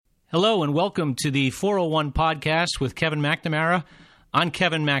Hello and welcome to the 401 podcast with Kevin McNamara on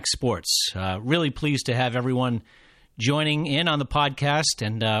Kevin Mac Sports. Really pleased to have everyone joining in on the podcast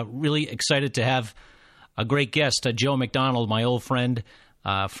and really excited to have a great guest, Joe McDonald, my old friend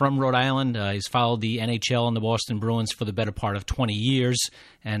from Rhode Island. He's followed the NHL and the Boston Bruins for the better part of 20 years,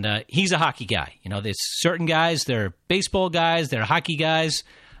 and he's a hockey guy. You know, there's certain guys, they're baseball guys, they're hockey guys.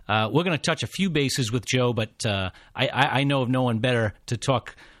 We're going to touch a few bases with Joe, but I know of no one better to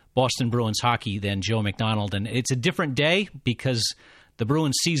talk Boston Bruins hockey than Joe McDonald. And it's a different day because the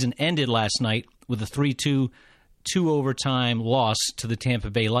Bruins season ended last night with a 3-2 overtime loss to the Tampa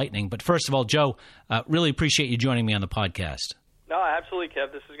Bay Lightning. But first of all, Joe, really appreciate you joining me on the podcast. No, absolutely,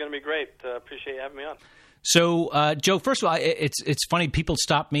 Kev. This is going to be great. Appreciate you having me on. So, Joe, first of all, it's funny. People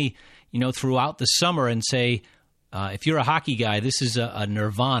stop me, throughout the summer and say, if you're a hockey guy, this is a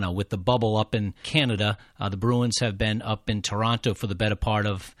nirvana with the bubble up in Canada. The Bruins have been up in Toronto for the better part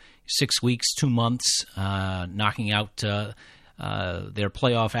of 6 weeks, 2 months, knocking out their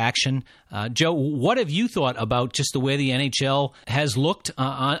playoff action. Joe, what have you thought about just the way the NHL has looked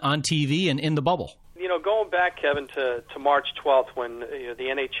on TV and in the bubble? Going back, Kevin, to March 12th when the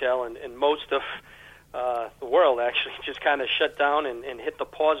NHL and most of the world actually just kind of shut down and hit the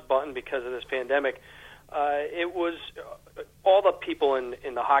pause button because of this pandemic, it was all the people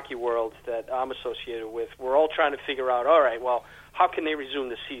in the hockey world that I'm associated with were all trying to figure out, all right, well, how can they resume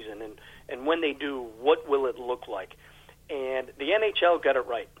the season? And when they do, what will it look like? And the NHL got it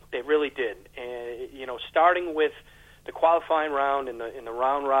right. They really did. And, starting with the qualifying round in the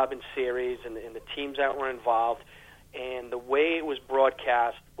round-robin series and the teams that were involved, and the way it was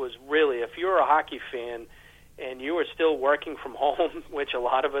broadcast was really, if you're a hockey fan and you are still working from home, which a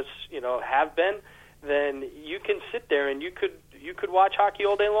lot of us, have been, then you can sit there and you could watch hockey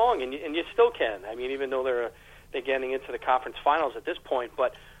all day long, and you still can. I mean, even though they're getting into the conference finals at this point,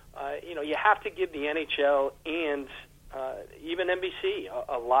 but you have to give the NHL and even NBC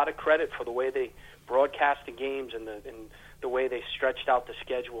a lot of credit for the way they broadcast the games and the way they stretched out the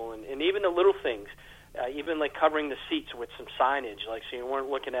schedule, and even the little things, even like covering the seats with some signage, like so you weren't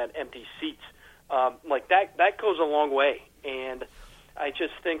looking at empty seats, like that goes a long way. And I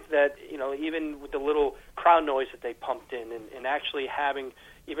just think that, even with the little crowd noise that they pumped in and actually having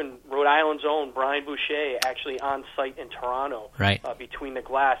even Rhode Island's own Brian Boucher actually on site in Toronto, right, between the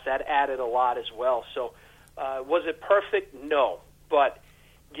glass, that added a lot as well. So was it perfect? No. But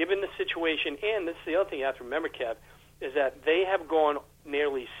given the situation, and this is the other thing you have to remember, Kev, is that they have gone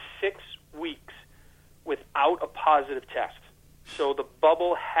nearly 6 weeks without a positive test. So the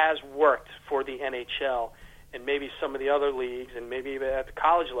bubble has worked for the NHL, and maybe some of the other leagues, and maybe even at the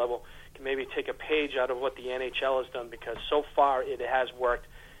college level, can maybe take a page out of what the NHL has done, because so far it has worked.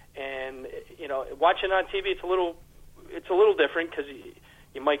 And watching on TV, it's a little different because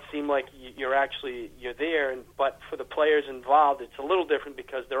you might seem like you're there, but for the players involved, it's a little different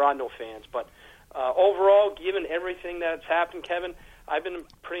because there are no fans. But overall, given everything that's happened, Kevin, I've been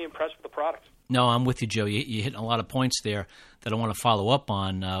pretty impressed with the product. No, I'm with you, Joe. You're hitting a lot of points there that I want to follow up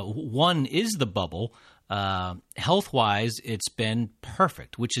on. One is the bubble. Health-wise, it's been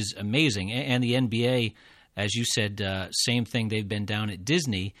perfect, which is amazing. And the NBA, as you said, same thing. They've been down at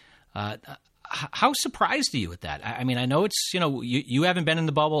Disney. How surprised are you at that? I mean, I know it's, you haven't been in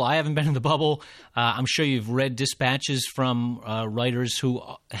the bubble. I haven't been in the bubble. I'm sure you've read dispatches from writers who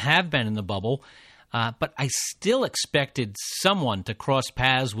have been in the bubble. But I still expected someone to cross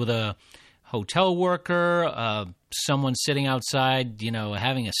paths with a hotel worker, someone sitting outside,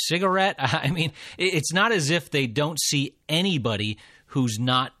 having a cigarette. I mean, it's not as if they don't see anybody who's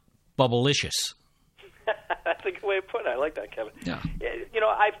not bubblicious. That's a good way of putting it. I like that, Kevin. Yeah.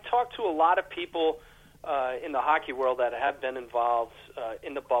 I've talked to a lot of people in the hockey world that have been involved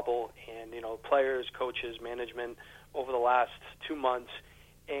in the bubble, and players, coaches, management over the last 2 months,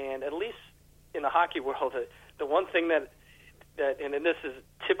 and at least in the hockey world, the one thing that and this is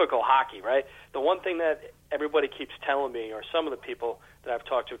typical hockey, right? The one thing that everybody keeps telling me, or some of the people that I've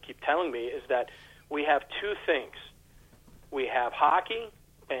talked to keep telling me, is that we have two things. We have hockey,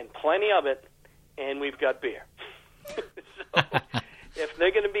 and plenty of it, and we've got beer. So if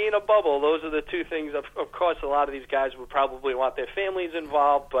they're going to be in a bubble, those are the two things. Of course, a lot of these guys would probably want their families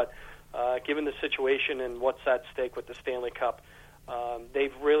involved, but given the situation and what's at stake with the Stanley Cup,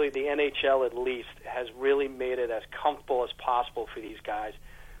 they've really, the NHL at least, has really made it as comfortable as possible for these guys.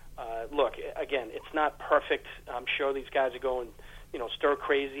 Look, again, it's not perfect. I'm sure these guys are going, stir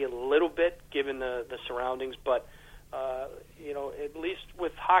crazy a little bit given the surroundings, but at least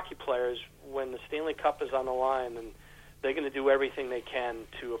with hockey players, when the Stanley Cup is on the line, and they're going to do everything they can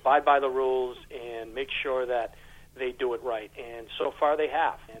to abide by the rules and make sure that they do it right. And so far they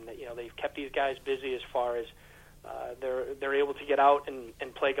have. And, they've kept these guys busy as far as they're able to get out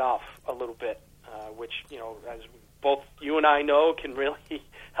and play golf a little bit, which, as both you and I know, can really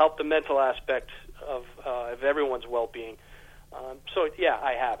help the mental aspect of everyone's well-being. So, yeah,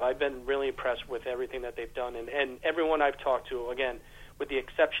 I have. I've been really impressed with everything that they've done. And everyone I've talked to, again, with the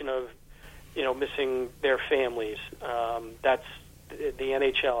exception of, missing their families, that's the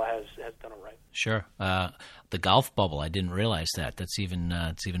NHL has done it right. Sure. The golf bubble, I didn't realize that. That's even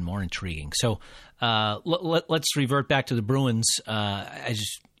it's even more intriguing. So let's revert back to the Bruins.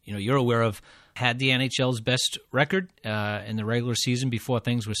 You're aware of, had the NHL's best record in the regular season before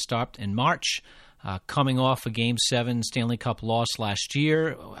things were stopped in March. Coming off a Game 7 Stanley Cup loss last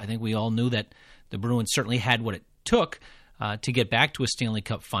year, I think we all knew that the Bruins certainly had what it took to get back to a Stanley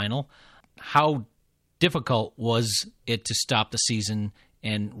Cup final. How difficult was it to stop the season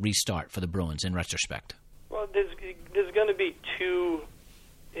and restart for the Bruins in retrospect? Well, there's going to be two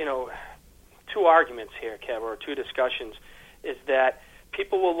arguments here, Kev, or two discussions, is that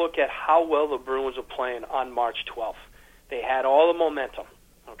people will look at how well the Bruins are playing on March 12th. They had all the momentum.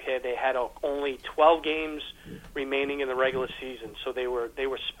 Okay, they had only 12 games remaining in the regular season, so they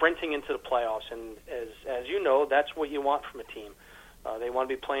were sprinting into the playoffs. And as you know, that's what you want from a team. They want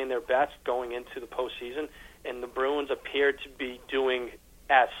to be playing their best going into the postseason, and the Bruins appear to be doing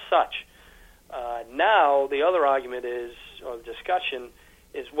as such. Now, the other argument is, or the discussion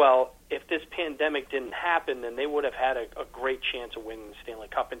is, well, if this pandemic didn't happen, then they would have had a great chance of winning the Stanley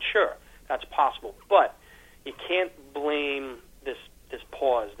Cup. And sure, that's possible, but you can't blame this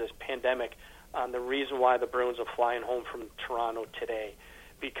pause, this pandemic, on the reason why the Bruins are flying home from Toronto today,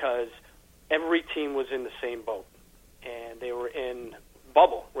 because every team was in the same boat, and they were in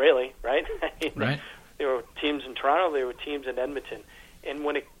bubble, really, right? Right. There were teams in Toronto, there were teams in Edmonton, and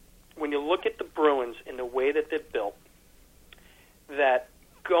when you look at the Bruins and the way that they're built, that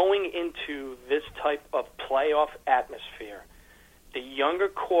going into this type of playoff atmosphere, the younger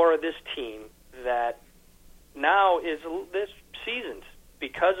core of this team that now is this seasoned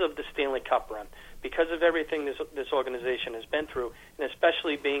because of the Stanley Cup run, because of everything this organization has been through, and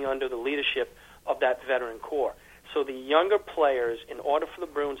especially being under the leadership of that veteran core. So the younger players, in order for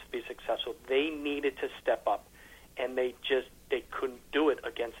the Bruins to be successful, they needed to step up, and they couldn't do it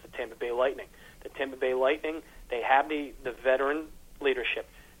against the Tampa Bay Lightning. The Tampa Bay Lightning, they have the veteran leadership.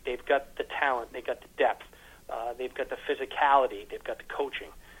 They've got the talent. They've got the depth. They've got the physicality. They've got the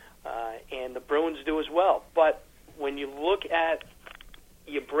coaching. And the Bruins do as well. But when you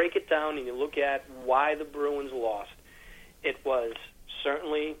break it down and you look at why the Bruins lost, it was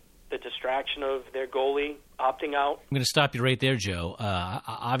certainly the distraction of their goalie opting out. I'm going to stop you right there, Joe.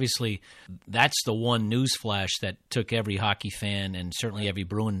 Obviously, that's the one news flash that took every hockey fan and certainly every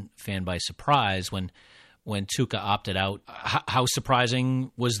Bruin fan by surprise when Tukka opted out. How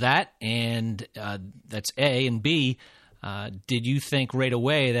surprising was that? And that's A. And B, did you think right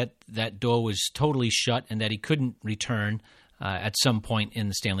away that door was totally shut and that he couldn't return at some point in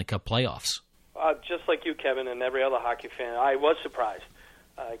the Stanley Cup playoffs? Just like you, Kevin, and every other hockey fan, I was surprised.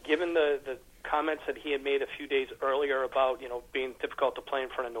 Given the comments that he had made a few days earlier about, being difficult to play in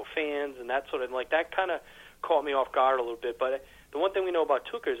front of no fans and that sort of, that kind of caught me off guard a little bit. But the one thing we know about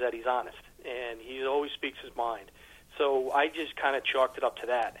Tukka is that he's honest, and he always speaks his mind. So I just kind of chalked it up to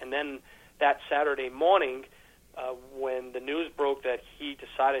that. And then that Saturday morning, when the news broke that he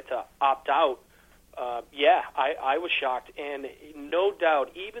decided to opt out, I was shocked. And no doubt,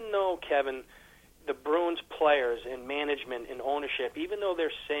 even though, Kevin, the Bruins players and management and ownership, even though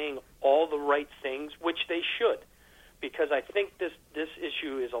they're saying all the right things, which they should, because I think this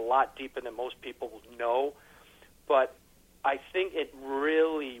issue is a lot deeper than most people know, but I think it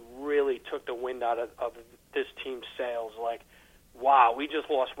really, really took the wind out of this team's sails. Like, wow, we just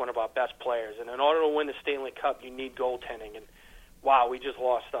lost one of our best players, and in order to win the Stanley Cup, you need goaltending, and wow, we just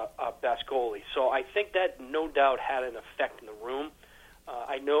lost our best goalie. So I think that no doubt had an effect in the room.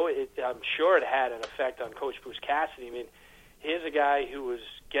 I'm sure it had an effect on Coach Bruce Cassidy. I mean, here's a guy who was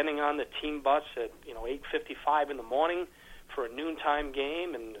getting on the team bus at 8:55 in the morning for a noontime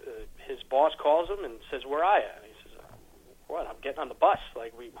game, and his boss calls him and says, "Where are you?" And he says, "What? I'm getting on the bus.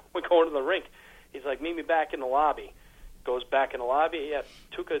 Like we're going to the rink." He's like, "Meet me back in the lobby." Goes back in the lobby. Yeah,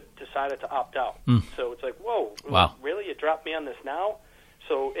 Tukka decided to opt out. So it's like, whoa, wow, really? You dropped me on this now?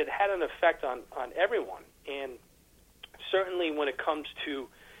 So it had an effect on everyone, and certainly when it comes to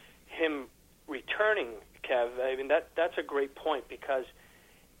him returning, Kev, I mean that's a great point, because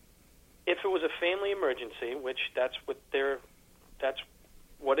if it was a family emergency, which that's what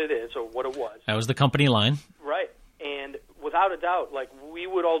it is, or what it was. That was the company line. Right. And without a doubt, like, we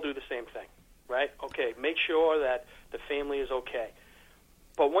would all do the same thing, right? Okay, make sure that the family is okay.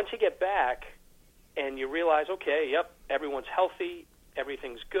 But once you get back and you realize, okay, yep, everyone's healthy,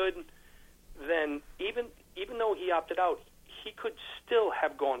 everything's good, then even though he opted out, he could still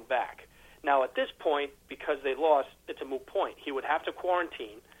have gone back. Now, at this point, because they lost, it's a moot point. He would have to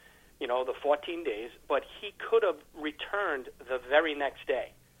quarantine, the 14 days, but he could have returned the very next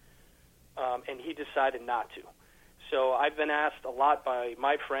day, and he decided not to. So I've been asked a lot by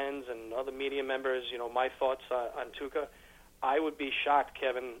my friends and other media members, my thoughts on Tukka. I would be shocked,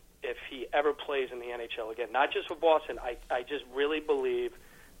 Kevin, if he ever plays in the NHL again. Not just for Boston. I just really believe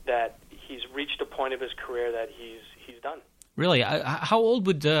that he's reached a point of his career that he's done. Really? How old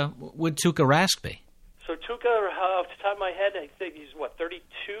would Tukka Rask be? So Tukka, off the top of my head, I think he's, 32,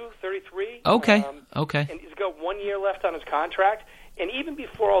 33? Okay, And he's got 1 year left on his contract. And even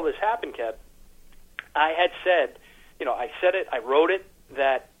before all this happened, Kev, I had said, I said it, I wrote it,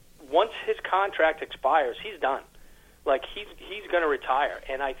 that once his contract expires, he's done. Like, he's going to retire.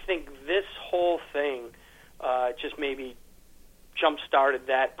 And I think this whole thing just maybe jump-started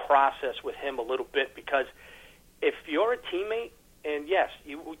that process with him a little bit, because if you're a teammate, and yes,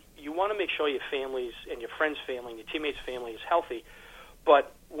 you want to make sure your families and your friends' family and your teammates' family is healthy,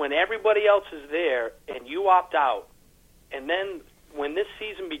 but when everybody else is there and you opt out, and then when this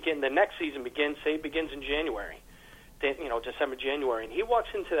season begins, the next season begins, say it begins in January, December, January, and he walks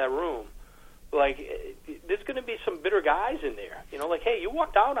into that room, like, there's going to be some bitter guys in there, like, hey, you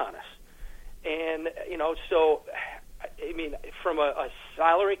walked out on us. And, so, I mean, from a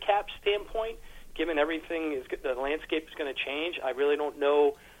salary cap standpoint, given everything, the landscape is going to change, I really don't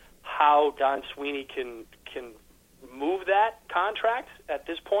know how Don Sweeney can move that contract at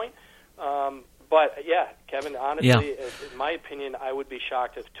this point. But, yeah, Kevin, honestly, in my opinion, I would be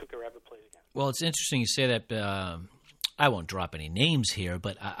shocked if Tukka ever plays again. Well, it's interesting you say that. I won't drop any names here,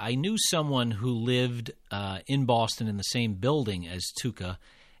 but I knew someone who lived in Boston in the same building as Tukka,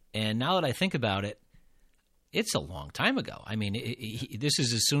 and now that I think about it, it's a long time ago. I mean, this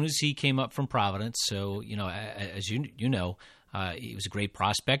is as soon as he came up from Providence, so, as you know, he was a great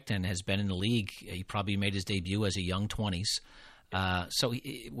prospect and has been in the league. He probably made his debut as a young 20s. So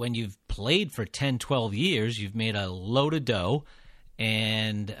when you've played for 10, 12 years, you've made a load of dough.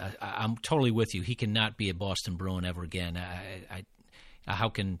 And I'm totally with you. He cannot be a Boston Bruin ever again. How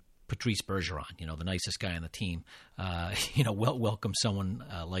can Patrice Bergeron, the nicest guy on the team, welcome someone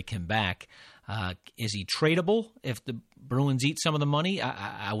like him back? Is he tradable if the Bruins eat some of the money?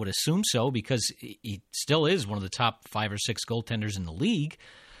 I would assume so, because he still is one of the top 5 or 6 goaltenders in the league.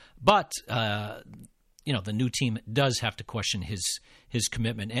 But the new team does have to question his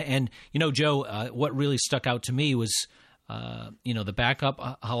commitment. And Joe, what really stuck out to me was, the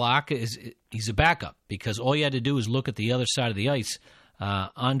backup, Halak, he's a backup, because all you had to do is look at the other side of the ice.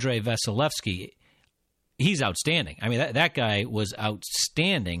 Andrei Vasilevsky, he's outstanding. I mean, that guy was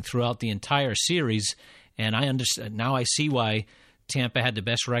outstanding throughout the entire series, and I understand now. I see why Tampa had the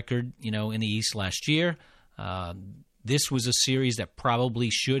best record, in the East last year. This was a series that probably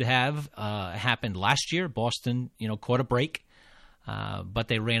should have happened last year. Boston, caught a break. But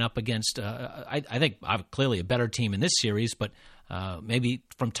they ran up against, I think, clearly a better team in this series, but maybe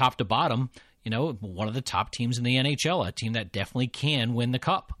from top to bottom, one of the top teams in the NHL, a team that definitely can win the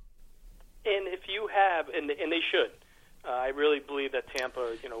Cup. And if you have, and they should, I really believe that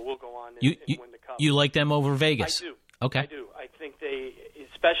Tampa, will go on and win the Cup. You like them over Vegas? I do. Okay. I do. I think they,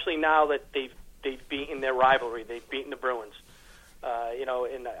 especially now that they've beaten their rivalry, they've beaten the Bruins.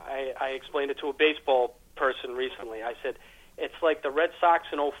 And I explained it to a baseball person recently. I said, it's like the Red Sox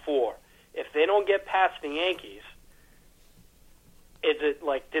in 2004. If they don't get past the Yankees, is it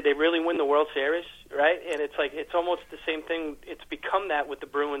like, did they really win the World Series, right? And it's like, it's almost the same thing. It's become that with the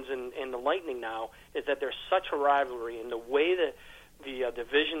Bruins and the Lightning now, is that there's such a rivalry. And the way that the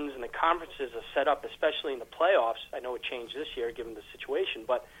divisions and the conferences are set up, especially in the playoffs, I know it changed this year given the situation,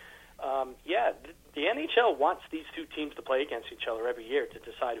 but the NHL wants these two teams to play against each other every year to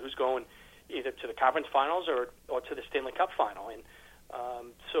decide who's going either to the conference finals or to the Stanley Cup final. And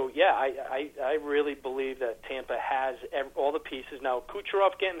I really believe that Tampa has all the pieces. Now,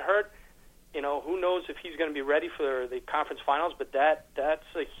 Kucherov getting hurt, who knows if he's going to be ready for the conference finals, but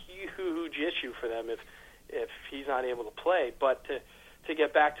that's a huge issue for them if he's not able to play. But to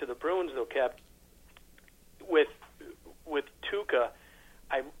get back to the Bruins, though, Kev, with Tukka,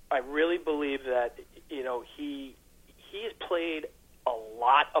 I really believe that, he has played a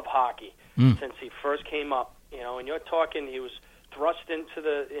lot of hockey since he first came up, and you're talking he was thrust into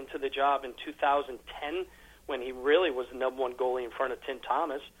the job in 2010 when he really was the number one goalie in front of Tim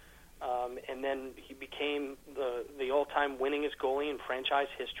Thomas, and then he became the all-time winningest goalie in franchise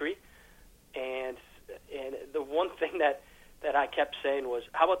history. And the one thing that I kept saying was,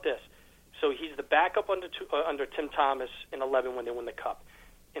 how about this? So he's the backup under Tim Thomas in 11 when they win the Cup.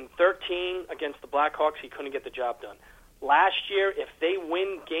 In 13 against the Blackhawks, he couldn't get the job done. Last year, if they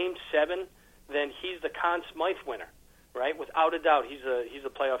win Game 7, then he's the Conn Smythe winner, right? Without a doubt, he's a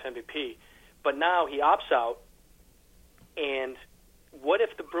playoff MVP. But now he opts out, and what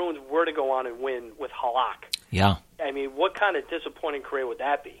if the Bruins were to go on and win with Halak? Yeah. I mean, what kind of disappointing career would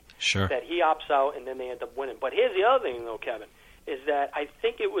that be? Sure. That he opts out and then they end up winning. But here's the other thing, though, Kevin, is that I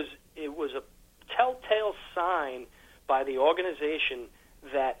think it was a telltale sign by the organization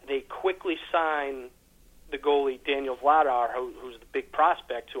that they quickly sign the goalie Daniel Vladar, who's the big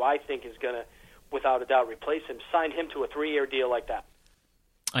prospect, who I think is going to, without a doubt, replace him. Signed him to a 3-year deal like that.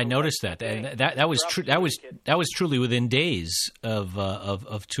 I noticed that, and that was true. That was truly within days of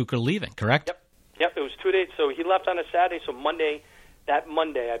Tukka leaving. Correct? Yep. It was 2 days. So he left on a Saturday. So that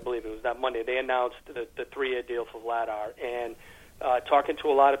Monday, I believe it was that Monday, they announced the 3-year deal for Vladar. And talking to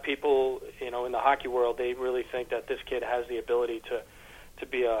a lot of people, in the hockey world, they really think that this kid has the ability to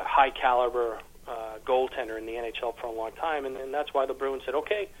be a high caliber goaltender in the NHL for a long time, and that's why the Bruins said,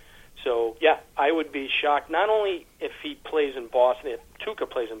 okay. So, yeah, I would be shocked, not only if he plays in Boston, if Tukka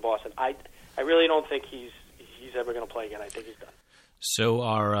plays in Boston. I really don't think he's ever going to play again. I think he's done. So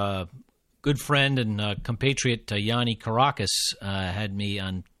our good friend and compatriot Yanni Caracas had me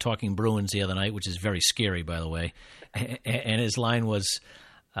on Talking Bruins the other night, which is very scary, by the way. And his line was,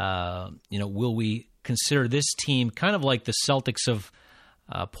 will we consider this team kind of like the Celtics of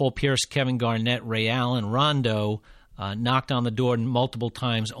Paul Pierce, Kevin Garnett, Ray Allen, Rondo, knocked on the door multiple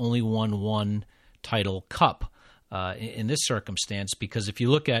times, only won one title cup in this circumstance. Because if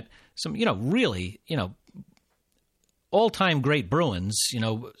you look at some, really, all-time great Bruins,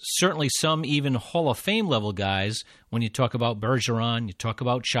 certainly some even Hall of Fame level guys, when you talk about Bergeron, you talk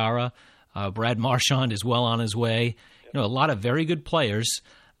about Chara, Brad Marchand is well on his way, a lot of very good players,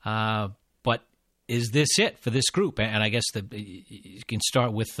 but is this it for this group? And I guess you can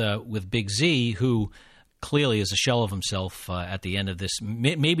start with Big Z, who clearly is a shell of himself at the end of this.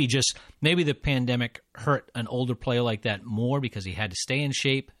 Maybe the pandemic hurt an older player like that more because he had to stay in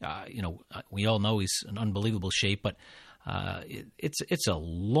shape. We all know he's in unbelievable shape, but it's a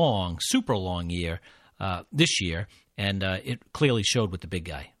long, super long year this year, and it clearly showed with the big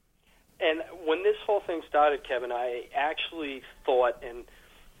guy. And when this whole thing started, Kevin, I actually thought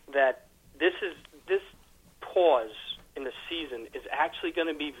that this pause in the season is actually going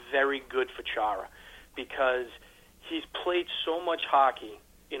to be very good for Chara, because he's played so much hockey,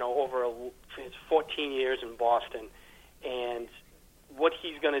 over his 14 years in Boston, and what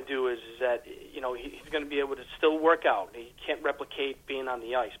he's going to do is that, he's going to be able to still work out. He can't replicate being on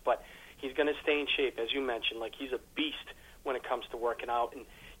the ice, but he's going to stay in shape, as you mentioned. Like, he's a beast when it comes to working out, and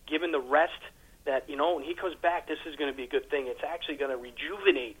given the rest that, when he comes back, this is going to be a good thing. It's actually going to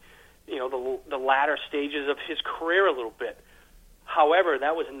rejuvenate, the latter stages of his career a little bit. However,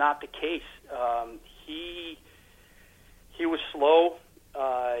 that was not the case. He was slow.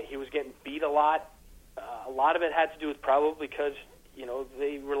 He was getting beat a lot. A lot of it had to do with probably because,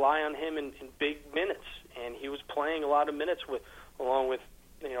 they rely on him in big minutes, and he was playing a lot of minutes along with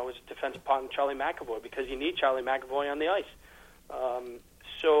his defensive partner Charlie McAvoy, because you need Charlie McAvoy on the ice.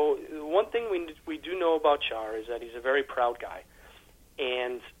 So one thing we do know about Chara is that he's a very proud guy,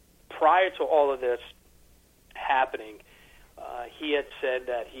 and prior to all of this happening, he had said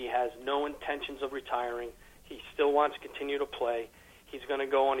that he has no intentions of retiring. He still wants to continue to play. He's going to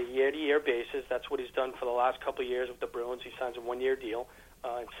go on a year-to-year basis. That's what he's done for the last couple of years with the Bruins. He signs a one-year deal,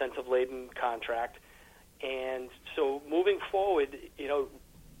 incentive-laden contract. And so moving forward,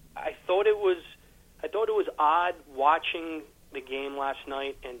 I thought it was odd watching the game last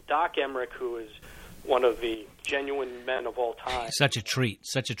night, and Doc Emmerich, who is one of the genuine men of all time. Such a treat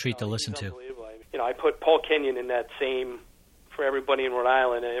to listen to. I put Paul Kenyon in that same, for everybody in Rhode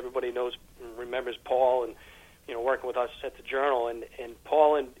Island, and everybody remembers Paul, and working with us at the Journal, and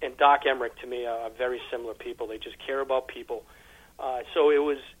Paul and Doc Emmerich to me are very similar people. They just care about people. So it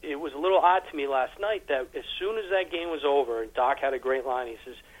was a little odd to me last night that as soon as that game was over, Doc had a great line. He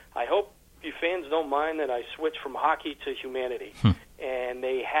says, "I hope you fans don't mind that I switched from hockey to humanity." And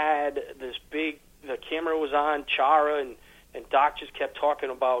they had this the camera was on Chara, and Doc just kept talking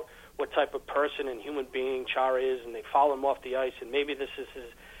about what type of person and human being Chara is, and they follow him off the ice, and maybe this is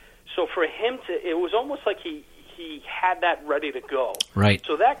his. So for him it was almost like he had that ready to go. Right.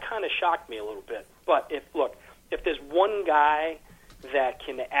 So that kind of shocked me a little bit. But if there's one guy that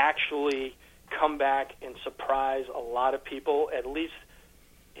can actually come back and surprise a lot of people, at least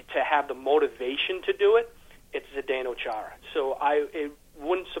to have the motivation to do it, it's Zdeno Chara. So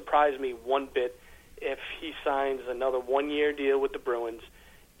wouldn't surprise me one bit if he signs another one-year deal with the Bruins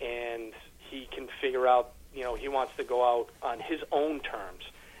and he can figure out, he wants to go out on his own terms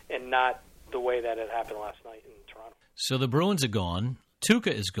and not the way that it happened last night in Toronto. So the Bruins are gone.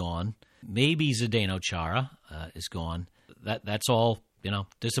 Tukka is gone. Maybe Zdeno Chara is gone. That's all,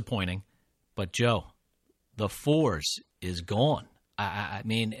 disappointing. But, Joe, the Fours is gone. I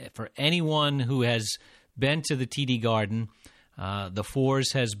mean, for anyone who has been to the TD Garden, the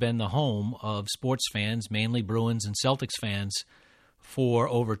Fours has been the home of sports fans, mainly Bruins and Celtics fans, for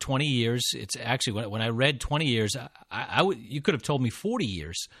over 20 years. It's actually, when I read 20 years, you could have told me 40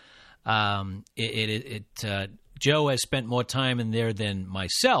 years. Joe has spent more time in there than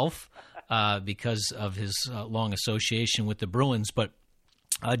myself because of his long association with the Bruins. But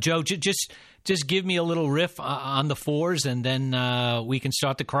Joe, just give me a little riff on the Fours, and then we can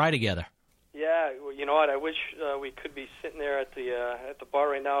start to cry together. Yeah, well, you know what? I wish we could be sitting there at the bar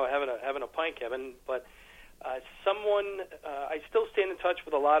right now having a pint, Kevin. But I still stay in touch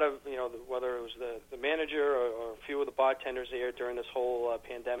with a lot of whether it was the manager or a few of the bartenders there during this whole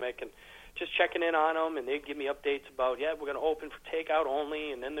pandemic, and just checking in on them, and they'd give me updates about we're going to open for takeout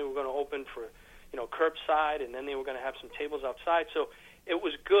only, and then they were going to open for curbside, and then they were going to have some tables outside. So it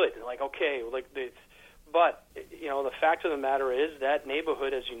was good. But the fact of the matter is that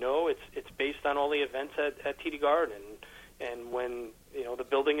neighborhood, as you know, it's based on all the events at TD Garden, and when the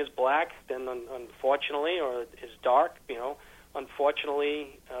building is black, then unfortunately, or is dark,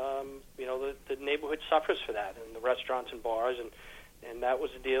 unfortunately, the neighborhood suffers for that, and the restaurants and bars, and that was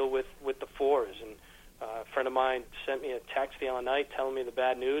the deal with the Fours. And a friend of mine sent me a text the other night telling me the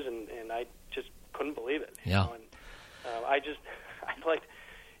bad news, and I just couldn't believe it. Yeah.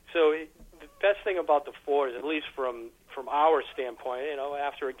 The best thing about the Fours, at least from our standpoint,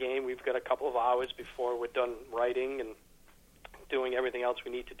 after a game, we've got a couple of hours before we're done writing and doing everything else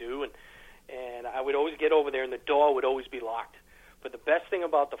we need to do, and I would always get over there, and the door would always be locked. But the best thing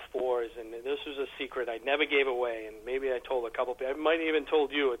about the Fours, and this was a secret I never gave away, and maybe I told a couple people, I might have even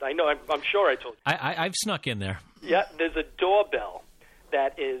told you. I know, I'm sure I told you. I've snuck in there. Yeah, there's a doorbell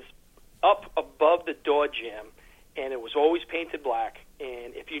that is up above the door jamb, and it was always painted black.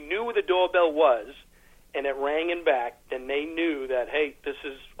 And if you knew where the doorbell was, and it rang in back, then they knew that, hey, this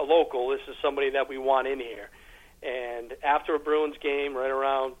is a local, this is somebody that we want in here. And after a Bruins game, right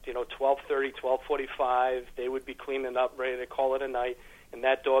around 12:30, 12:45, they would be cleaning up, ready to call it a night, and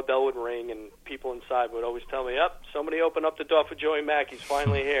that doorbell would ring, and people inside would always tell me, somebody opened up the door for Joey Mack, he's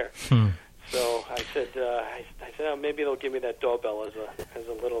finally here. So I said, maybe they'll give me that doorbell as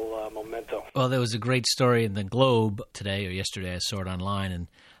a little memento. Well, there was a great story in the Globe today or yesterday. I saw it online,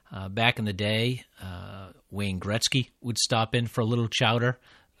 and back in the day, Wayne Gretzky would stop in for a little chowder.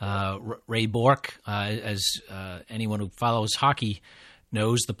 Ray Bourque, as anyone who follows hockey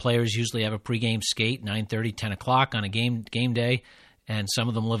knows, the players usually have a pregame skate, 9:30, 10 o'clock on a game day, and some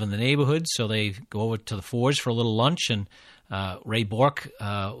of them live in the neighborhood, so they go over to the Fours for a little lunch, and Ray Bourque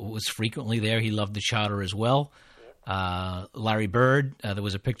was frequently there. He loved the chowder as well. Larry Bird, there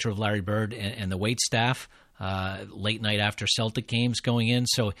was a picture of Larry Bird and the wait staff late night after Celtic games going in,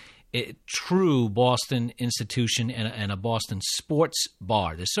 so true Boston institution and a Boston sports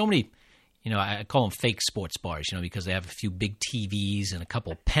bar. There's so many, I call them fake sports bars, because they have a few big TVs and a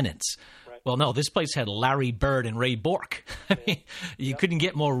couple pennants. Right. Well, no, this place had Larry Bird and Ray Bourque. I mean, you couldn't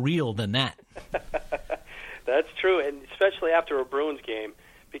get more real than that. That's true, and especially after a Bruins game,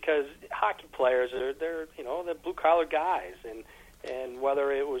 because hockey players they're blue collar guys, and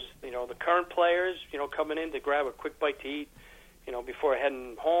whether it was the current players coming in to grab a quick bite to eat before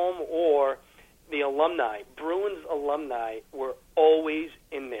heading home, or the alumni. Bruins alumni were always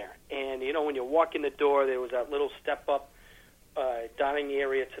in there. And, when you walk in the door, there was that little step-up dining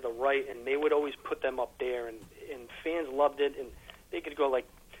area to the right, and they would always put them up there, and fans loved it. And they could go,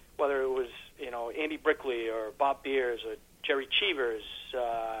 whether it was, Andy Brickley or Bob Beers or Jerry Cheevers,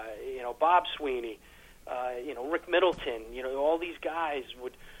 Bob Sweeney, Rick Middleton, all these guys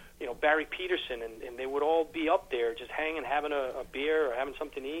would – Barry Peterson, and they would all be up there just hanging, having a beer or having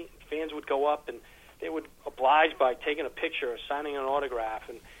something to eat. Fans would go up, and they would oblige by taking a picture or signing an autograph.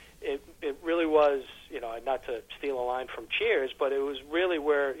 And it really was, not to steal a line from Cheers, but it was really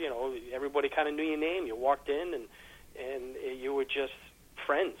where, everybody kind of knew your name. You walked in, and you were just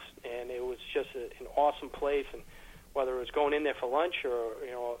friends. And it was just an awesome place. And whether it was going in there for lunch or,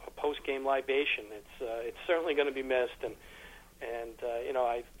 a post-game libation, it's certainly going to be missed. And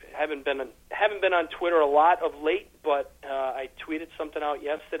I haven't been on Twitter a lot of late, but I tweeted something out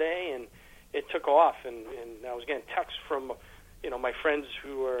yesterday, and it took off. And I was getting texts from, my friends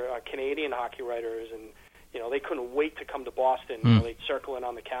who are Canadian hockey writers, and they couldn't wait to come to Boston. They'd circle it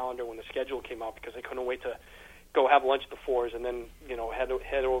on the calendar when the schedule came out because they couldn't wait to go have lunch at the Fours and then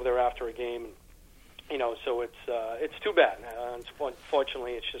head over there after a game. So it's too bad.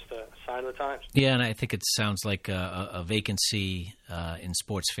 Unfortunately, it's just a sign of the times. Yeah, and I think it sounds like a vacancy in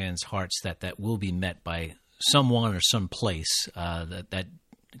sports fans' hearts that will be met by someone or some place. That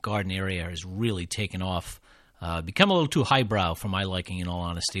Garden area has really taken off, become a little too highbrow for my liking, in all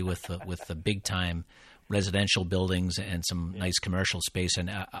honesty, with the big time residential buildings and some nice commercial space. And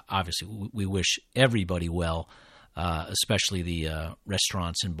obviously, we wish everybody well, especially the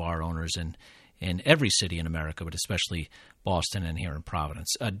restaurants and bar owners in every city in America, but especially Boston and here in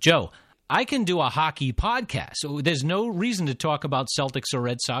Providence. Joe, I can do a hockey podcast. So there's no reason to talk about Celtics or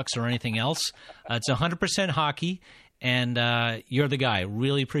Red Sox or anything else. It's 100% hockey, and you're the guy.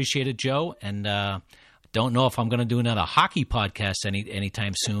 Really appreciate it, Joe. And don't know if I'm going to do another hockey podcast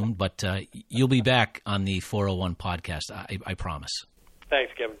anytime soon, but you'll be back on the 401 podcast, I promise.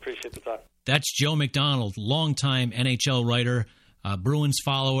 Thanks, Kevin. Appreciate the talk. That's Joe McDonald, longtime NHL writer, Bruins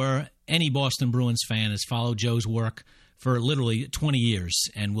follower. Any Boston Bruins fan has followed Joe's work for literally 20 years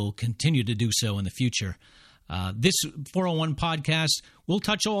and will continue to do so in the future. This 401 podcast will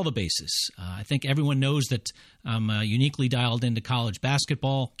touch all the bases. I think everyone knows that I'm uniquely dialed into college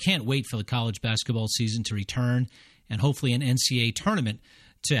basketball. Can't wait for the college basketball season to return and hopefully an NCAA tournament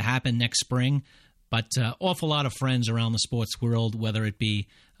to happen next spring. But awful lot of friends around the sports world, whether it be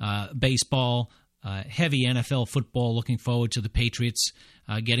baseball, heavy NFL football, looking forward to the Patriots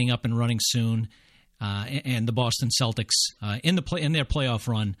getting up and running soon, and the Boston Celtics in their playoff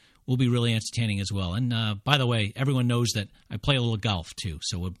run will be really entertaining as well. And by the way, everyone knows that I play a little golf too,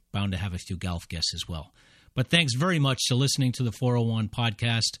 so we're bound to have a few golf guests as well. But thanks very much for listening to the 401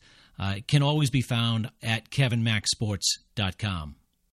 podcast. It can always be found at kevinmacsports.com.